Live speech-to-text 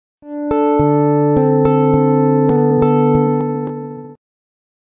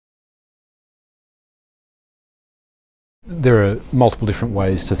There are multiple different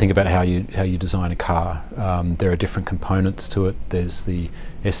ways to think about how you design a car. There are different components to it. There's the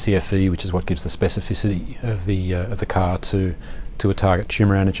SCFE, which is what gives the specificity of the car to a target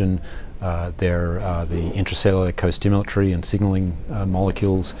tumour antigen. There are the intracellular co-stimulatory and signalling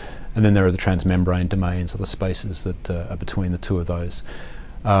molecules, and then there are the transmembrane domains, or the spaces that are between the two of those.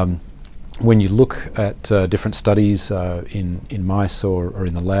 When you look at different studies in mice or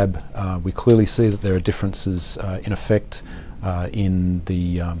in the lab, we clearly see that there are differences in effect in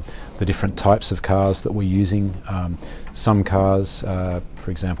the different types of cars that we're using. Some cars,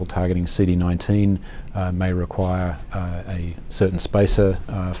 for example, targeting CD19, may require a certain spacer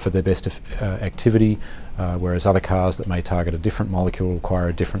for their best activity, whereas other cars that may target a different molecule require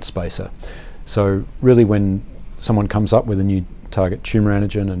a different spacer. So really, when someone comes up with a new target tumour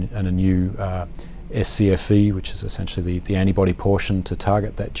antigen and a new SCFE, which is essentially the antibody portion to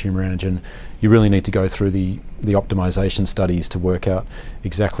target that tumour antigen, you really need to go through the optimization studies to work out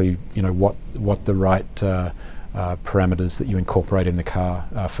exactly what the right parameters that you incorporate in the car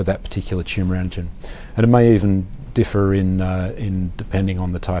for that particular tumour antigen. And it may even differ in depending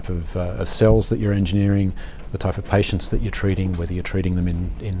on the type of cells that you're engineering, the type of patients that you're treating, whether you're treating them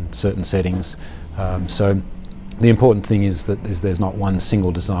in certain settings. So the important thing is that there's not one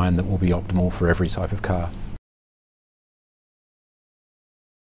single design that will be optimal for every type of car.